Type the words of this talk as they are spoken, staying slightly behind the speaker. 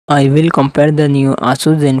I will compare the new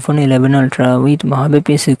Asus Zenfone 11 Ultra with Huawei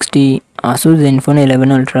P60. Asus Zenfone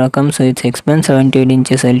 11 Ultra comes with 6.78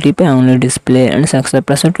 inches LTP OLED display and success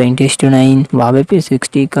ratio 20:9. Huawei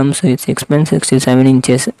P60 comes with 6.67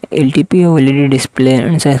 inches LTP OLED display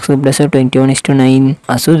and success ratio 21:9.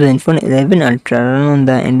 Asus Zenfone 11 Ultra run on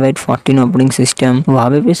the Android 14 operating system.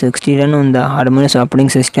 Huawei P60 run on the Harmonious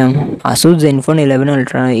operating system. Asus Zenfone 11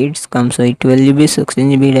 Ultra it comes with 12GB,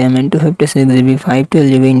 16GB RAM and 256GB,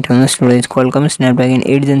 512GB internal storage. Qualcomm Snapdragon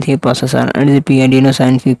 8 Gen 3 processor and GPU Adreno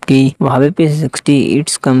 750. Huawei P60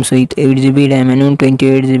 it comes with 8GB RAM and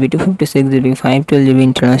 128GB, 256GB, 512GB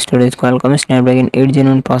internal storage. Qualcomm Snapdragon 8 Gen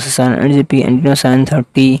 1 processor and GPU Adreno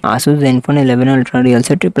 730. Asus Zenfone 11 Ultra real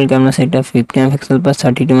set triple camera setup 50MP plus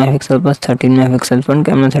 32MP plus 13MP front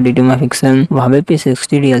camera 32MP. Huawei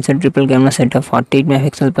P60 real set triple camera setup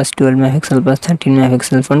 48MP plus 12MP plus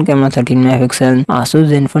 13MP front camera 13MP. Asus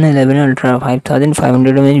Zenfone 11 Ultra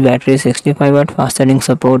 5500 mAh battery, 65W fast charging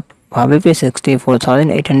support. Huawei P60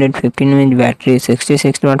 4815 mAh battery,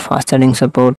 66W fast charging support.